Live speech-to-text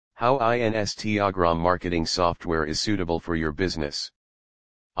How Instagram marketing software is suitable for your business.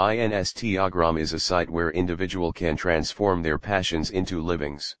 Instagram is a site where individual can transform their passions into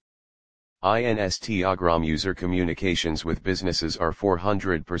livings. Instagram user communications with businesses are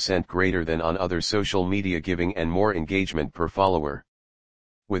 400% greater than on other social media, giving and more engagement per follower.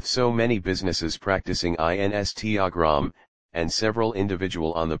 With so many businesses practicing Instagram, and several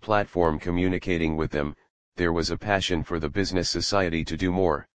individual on the platform communicating with them, there was a passion for the business society to do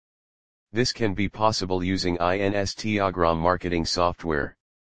more. This can be possible using Instagram marketing software.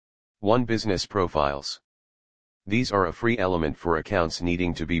 1. Business profiles. These are a free element for accounts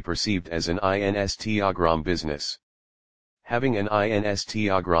needing to be perceived as an Instagram business. Having an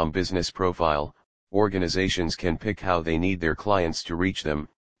Instagram business profile, organizations can pick how they need their clients to reach them,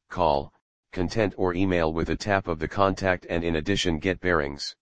 call, content or email with a tap of the contact, and in addition get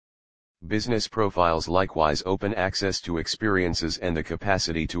bearings. Business profiles likewise open access to experiences and the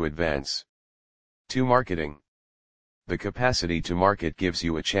capacity to advance. 2. Marketing. The capacity to market gives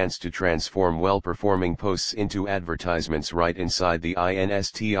you a chance to transform well-performing posts into advertisements right inside the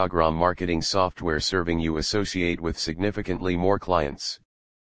Instagram marketing software, serving you associate with significantly more clients.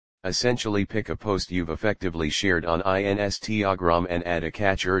 Essentially, pick a post you've effectively shared on Instagram and add a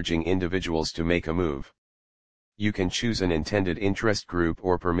catch urging individuals to make a move. You can choose an intended interest group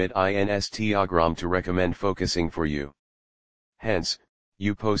or permit Instagram to recommend focusing for you. Hence,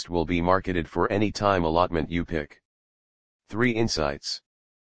 your post will be marketed for any time allotment you pick. 3. Insights.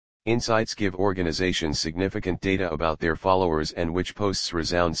 Insights give organizations significant data about their followers and which posts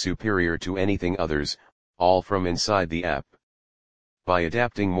resound superior to anything others, all from inside the app. By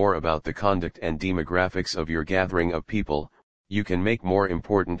adapting more about the conduct and demographics of your gathering of people, you can make more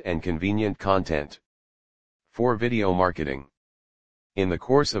important and convenient content. 4. Video marketing. In the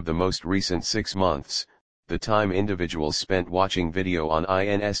course of the most recent 6 months, the time individuals spent watching video on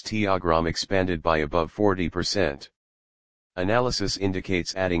Instagram expanded by above 40%. Analysis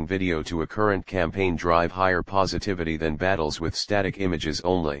indicates adding video to a current campaign drive higher positivity than battles with static images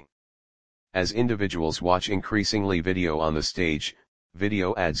only. As individuals watch increasingly video on the stage,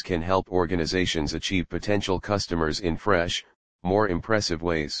 video ads can help organizations achieve potential customers in fresh, more impressive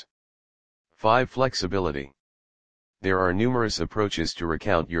ways. 5. Flexibility. There are numerous approaches to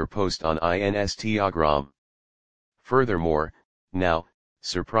recount your post on Instagram. Furthermore, now,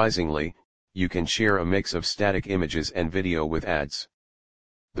 surprisingly, you can share a mix of static images and video with ads.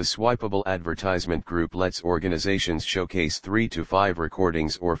 The swipeable advertisement group lets organizations showcase 3 to 5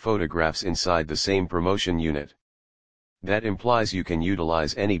 recordings or photographs inside the same promotion unit. That implies you can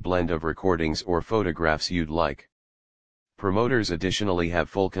utilize any blend of recordings or photographs you'd like. Promoters additionally have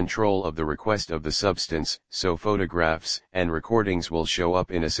full control of the request of the substance, so photographs and recordings will show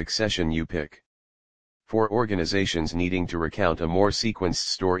up in a succession you pick. For organizations needing to recount a more sequenced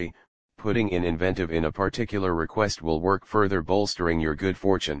story, putting in inventive in a particular request will work, further bolstering your good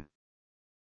fortune.